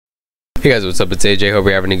Hey guys, what's up? It's AJ. Hope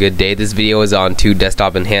you're having a good day. This video is on two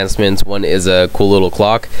desktop enhancements. One is a cool little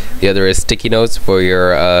clock. The other is sticky notes for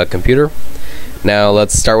your computer. Now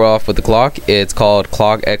let's start off with the clock. It's called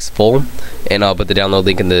Clock X Full, and I'll put the download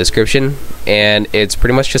link in the description. And it's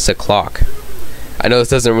pretty much just a clock. I know this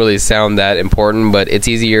doesn't really sound that important, but it's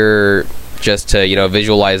easier just to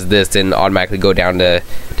visualize this and automatically go down to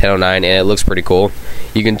 10:09, and it looks pretty cool.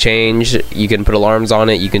 You can put alarms on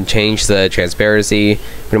it, you can change the transparency,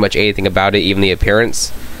 pretty much anything about it, even the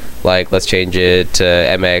appearance. Like, let's change it to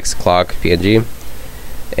MX clock PNG,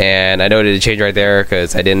 and I know it did change right there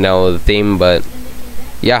because I didn't know the theme, but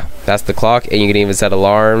yeah, that's the clock. And you can even set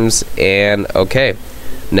alarms. And okay,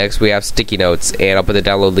 next we have sticky notes, and I'll put the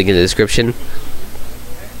download link in the description.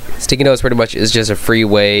 Sticky notes pretty much is just a free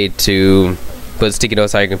way to put sticky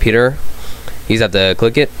notes on your computer. You just have to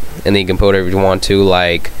click it, and then you can put whatever you want to,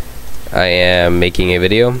 like I am making a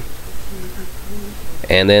video,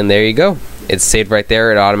 and then there you go. It's saved right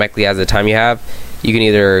there. It automatically has the time you have. You can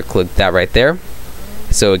either click that right there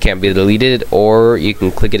so it can't be deleted, or you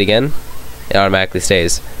can click it again. It automatically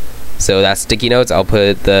stays. So that's sticky notes. I'll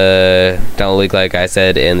put the download link, like I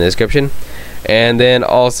said, in the description. And then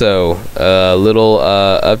also a little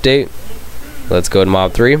update. Let's go to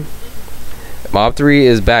Mob 3. Mob 3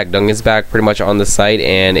 is back. Duncan's back pretty much on the site,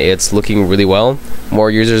 and it's looking really well. More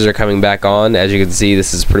users are coming back on. As you can see,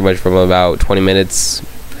 this is pretty much from about 20 minutes.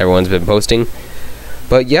 Everyone's been posting.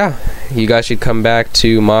 But yeah, you guys should come back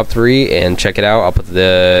to Mob 3 and check it out. I'll put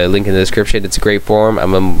the link in the description. It's a great forum.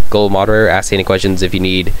 I'm a gold moderator. Ask any questions if you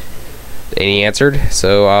need any answered.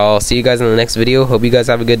 So I'll see you guys in the next video. Hope you guys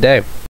have a good day.